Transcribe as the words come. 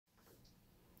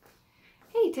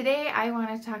Hey, today I want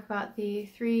to talk about the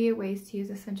 3 ways to use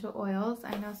essential oils.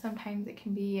 I know sometimes it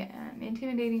can be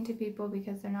intimidating to people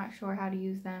because they're not sure how to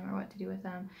use them or what to do with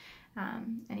them.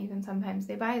 And even sometimes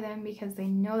they buy them because they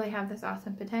know they have this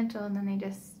awesome potential and then they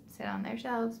just sit on their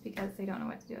shelves because they don't know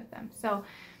what to do with them. So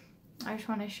I just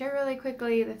want to share really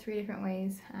quickly the 3 different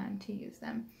ways to use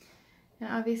them. And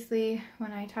obviously,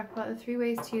 when I talk about the 3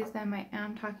 ways to use them, I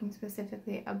am talking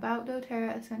specifically about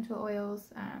doTERRA essential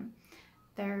oils.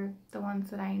 They're the ones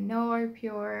that I know are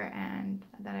pure and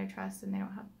that I trust, and they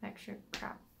don't have extra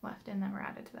crap left in them or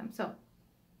added to them. So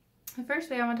the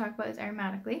first way I want to talk about is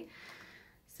aromatically.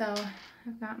 So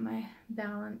I've got my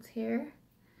balance here,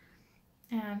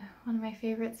 and one of my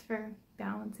favorites for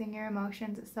balancing your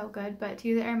emotions. It's so good. But to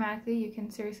use it aromatically, you can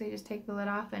seriously just take the lid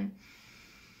off and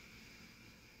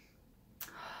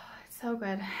so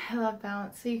good. I love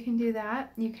balance. So you can do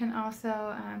that. You can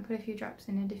also put a few drops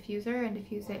in a diffuser and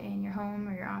diffuse it in your home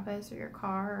or your office or your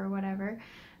car or whatever.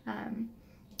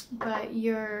 But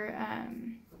your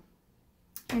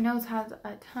nose has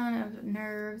a ton of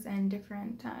nerves and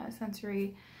different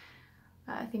sensory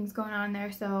things going on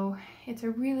there. So it's a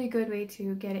really good way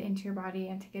to get it into your body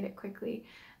and to get it quickly.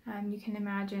 You can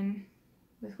imagine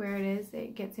with where it is,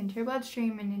 it gets into your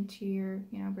bloodstream and into your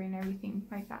brain and everything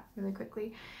like that really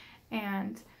quickly.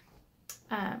 And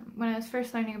when I was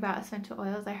first learning about essential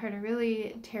oils, I heard a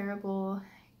really terrible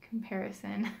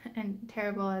comparison, and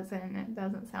terrible as in it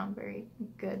doesn't sound very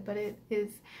good, but it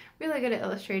is really good at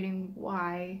illustrating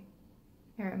why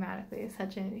aromatically is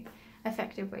such an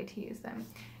effective way to use them.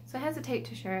 So I hesitate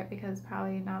to share it because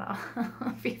probably not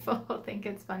all people will think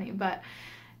it's funny, but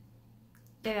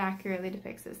it accurately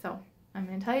depicts it, so I'm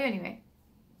going to tell you anyway.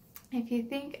 If you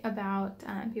think about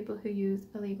people who use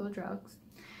illegal drugs,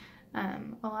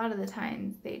 a lot of the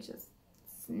times they just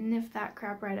sniff that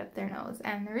crap right up their nose,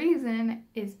 and the reason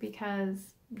is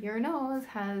because your nose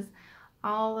has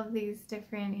all of these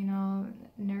different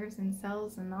nerves and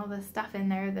cells and all this stuff in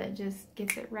there that just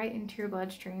gets it right into your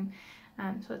bloodstream.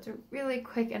 So it's a really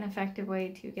quick and effective way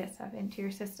to get stuff into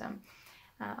your system.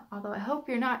 Although I hope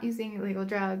you're not using illegal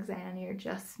drugs and you're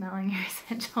just smelling your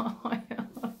essential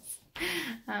oils.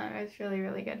 It's really,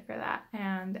 really good for that,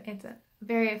 and it's a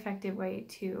very effective way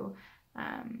to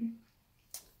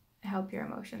help your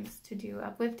emotions, to do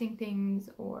uplifting things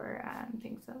or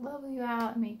things that level you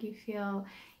out and make you feel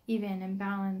even and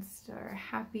balanced or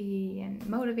happy and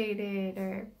motivated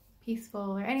or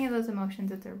peaceful or any of those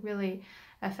emotions. It's a really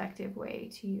effective way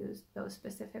to use those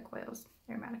specific oils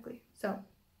aromatically. So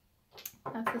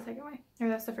that's the second way, or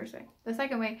that's the first way. The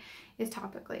second way is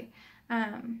topically.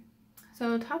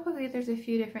 So topically, there's a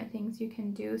few different things you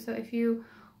can do. So if you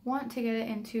want to get it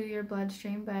into your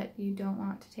bloodstream, but you don't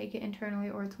want to take it internally,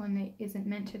 or it's one that isn't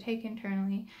meant to take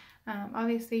internally,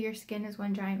 obviously your skin is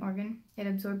one giant organ. It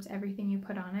absorbs everything you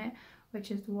put on it, which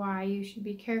is why you should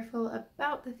be careful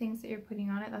about the things that you're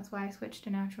putting on it. That's why I switched to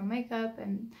natural makeup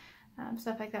and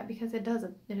stuff like that, because it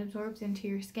absorbs into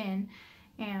your skin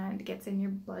and gets in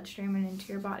your bloodstream and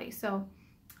into your body. So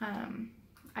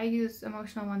I use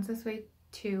emotional ones this way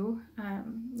too.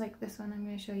 Like this one I'm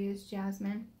going to show you is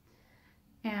Jasmine,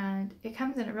 and it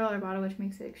comes in a roller bottle, which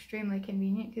makes it extremely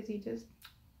convenient because you just,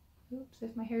 oops,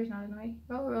 if my hair is not in the way,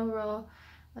 roll.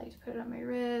 I like to put it on my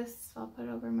wrists, I'll put it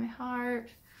over my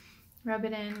heart, rub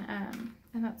it in,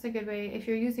 and that's a good way. If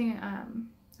you're using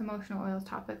emotional oils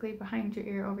topically, behind your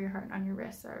ear, over your heart, and on your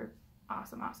wrists are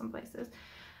awesome places.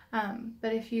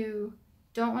 But if you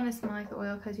don't want to smell like the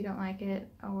oil because you don't like it,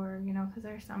 or because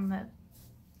there's some that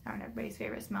aren't everybody's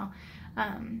favorite smell,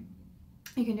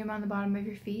 you can do them on the bottom of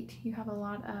your feet. You have a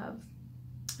lot of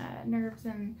nerves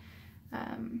and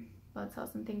blood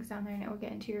cells and things down there, and it will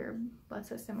get into your blood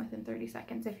system within 30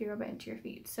 seconds if you rub it into your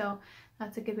feet. So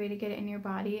that's a good way to get it in your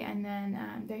body. And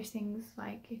then there's things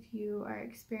like if you are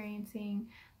experiencing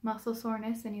muscle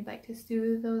soreness and you'd like to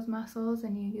soothe those muscles,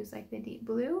 and you use like the Deep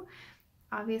Blue.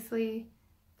 Obviously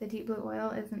the Deep Blue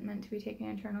oil isn't meant to be taken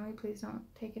internally. Please don't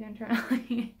take it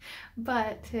internally.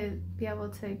 But to be able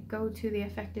to go to the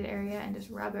affected area and just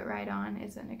rub it right on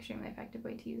is an extremely effective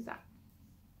way to use that.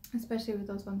 Especially with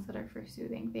those ones that are for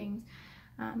soothing things,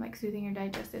 like soothing your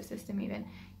digestive system even.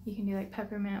 You can do like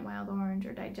peppermint, wild orange,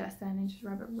 or Digestin, and just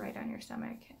rub it right on your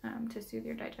stomach to soothe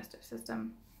your digestive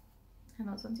system. And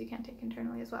those ones you can't take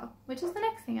internally as well, which is the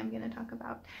next thing I'm going to talk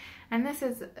about. And this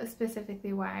is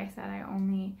specifically why I said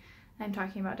I'm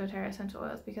talking about doTERRA essential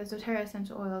oils, because doTERRA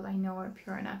essential oils I know are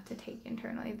pure enough to take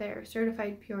internally. They're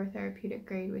certified pure therapeutic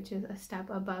grade, which is a step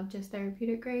above just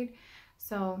therapeutic grade.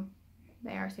 So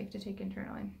they are safe to take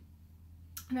internally.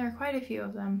 And there are quite a few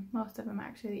of them, most of them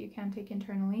actually, that you can take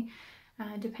internally,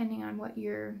 depending on what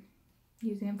you're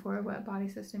using them for, what body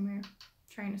system you're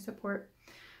trying to support.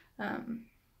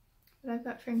 But I've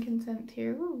got frankincense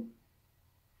here. Ooh,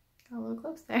 got a little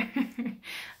close there.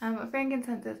 But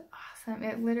frankincense is awesome.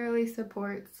 It literally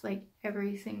supports like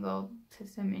every single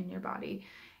system in your body.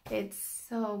 It's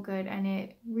so good, and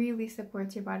it really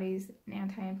supports your body's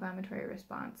anti-inflammatory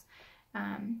response,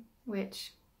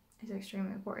 which is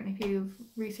extremely important. If you've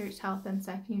researched health and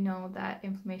stuff, you know that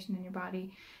inflammation in your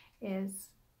body is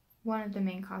one of the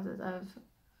main causes of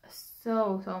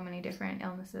so many different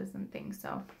illnesses and things.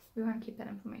 So we want to keep that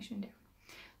inflammation down.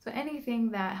 So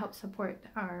anything that helps support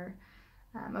our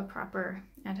a proper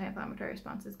anti-inflammatory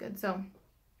response is good. So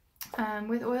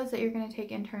with oils that you're going to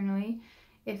take internally,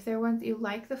 if they're ones that you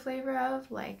like the flavor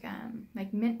of, like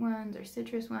mint ones or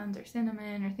citrus ones or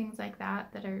cinnamon or things like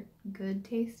that that are good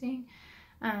tasting,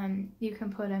 you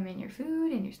can put them in your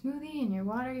food, in your smoothie, in your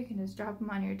water. You can just drop them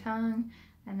on your tongue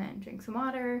and then drink some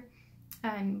water.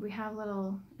 And we have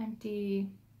little empty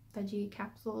veggie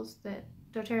capsules that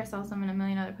doTERRA sells them, and a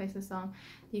million other places sell them.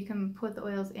 You can put the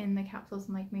oils in the capsules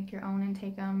and like make your own and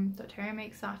take them. doTERRA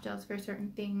makes soft gels for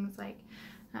certain things like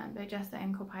Digesta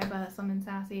and Copaiba, Slim and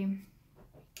Sassy.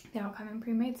 They all come in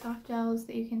pre-made soft gels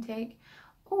that you can take.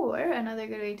 Or another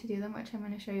good way to do them, which I'm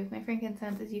going to show you with my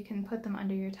frankincense, is you can put them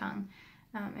under your tongue.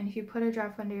 And if you put a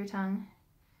drop under your tongue,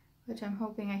 which I'm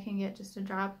hoping I can get just a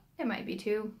drop, it might be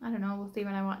two, I don't know, we'll see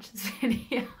when I watch this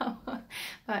video.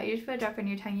 But you just put a drop in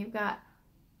your tongue, you've got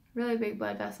really big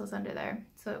blood vessels under there,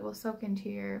 so it will soak into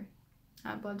your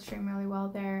bloodstream really well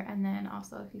there. And then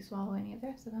also if you swallow any of the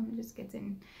rest of them, it just gets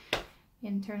in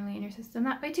internally in your system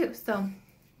that way too. So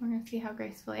we're gonna see how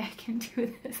gracefully I can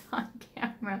do this on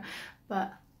camera,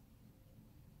 but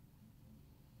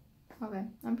okay,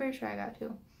 I'm pretty sure I got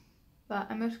two. But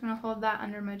I'm just gonna hold that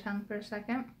under my tongue for a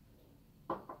second.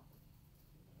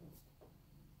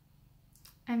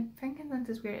 And frankincense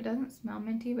is weird, it doesn't smell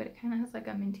minty, but it kind of has like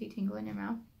a minty tingle in your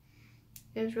mouth.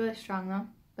 It is really strong though,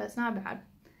 but it's not bad.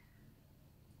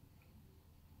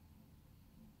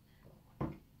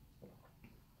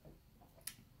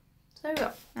 So there we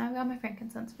go. Now I've got my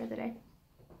frankincense for the day.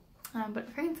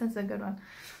 But frankincense is a good one.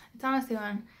 It's honestly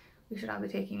one we should all be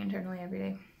taking internally every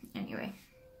day anyway.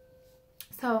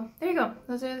 So there you go.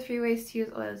 Those are the 3 ways to use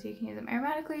oils. You can use them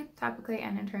aromatically, topically,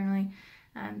 and internally.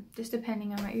 Just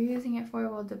depending on what you're using it for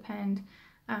will depend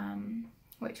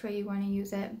which way you want to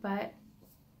use it. But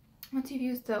once you've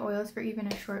used the oils for even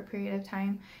a short period of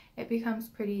time, it becomes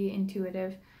pretty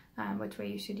intuitive which way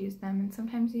you should use them. And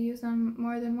sometimes you use them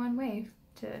more than one way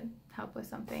to help with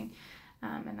something,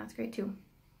 and that's great too.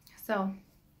 So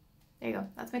there you go.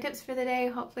 That's my tips for the day.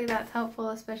 Hopefully that's helpful,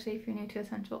 especially if you're new to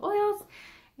essential oils.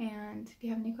 And if you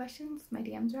have any questions, my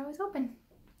DMs are always open.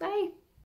 Bye!